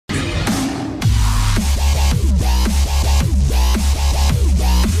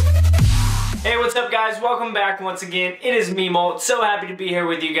What's up, guys? Welcome back once again. It is me, Molt. So happy to be here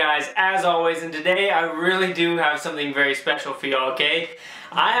with you guys as always, and today I really do have something very special for y'all, okay?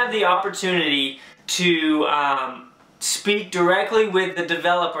 I have the opportunity to speak directly with the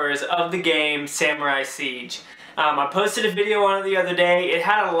developers of the game Samurai Siege. I posted a video on it the other day. It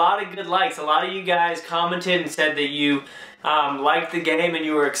had a lot of good likes. A lot of you guys commented and said that you liked the game and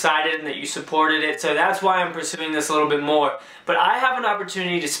you were excited and that you supported it, so that's why I'm pursuing this a little bit more. But I have an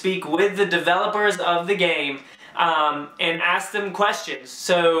opportunity to speak with the developers of the game and ask them questions.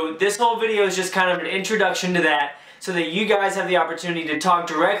 So this whole video is just kind of an introduction to that, so that you guys have the opportunity to talk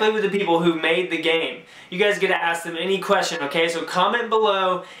directly with the people who made the game. You guys get to ask them any question, okay? So comment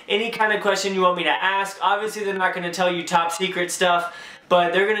below any kind of question you want me to ask. Obviously they're not going to tell you top secret stuff,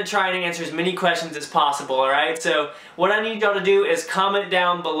 but they're going to try and answer as many questions as possible, alright? So what I need y'all to do is comment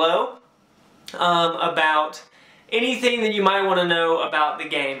down below about anything that you might want to know about the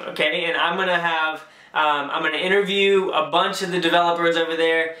game, okay? And I'm going to have I'm going to interview a bunch of the developers over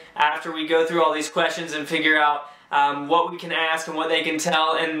there after we go through all these questions and figure out what we can ask and what they can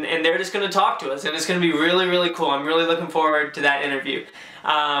tell, and they're just going to talk to us, and it's going to be really, really cool. I'm really looking forward to that interview.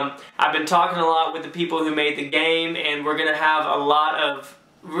 I've been talking a lot with the people who made the game, and we're going to have a lot of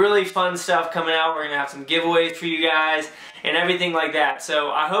really fun stuff coming out. We're going to have some giveaways for you guys and everything like that.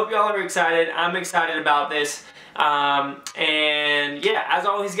 So I hope y'all are excited. I'm excited about this. And yeah, as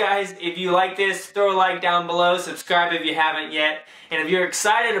always, guys, if you like this, throw a like down below, subscribe if you haven't yet, and if you're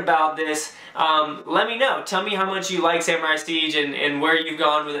excited about this, let me know. Tell me how much you like Samurai Siege and where you've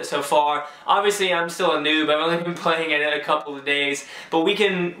gone with it so far. Obviously, I'm still a noob. I've only been playing it a couple of days, but we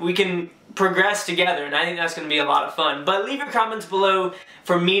can progress together, and I think that's going to be a lot of fun. But leave your comments below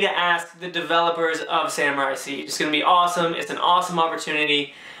for me to ask the developers of Samurai Siege. It's going to be awesome. It's an awesome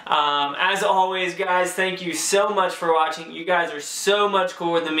opportunity. As always, guys, thank you so much for watching. You guys are so much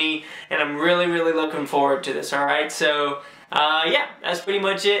cooler than me, and I'm really, really looking forward to this, alright? So, yeah, that's pretty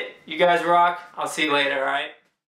much it. You guys rock. I'll see you later, alright?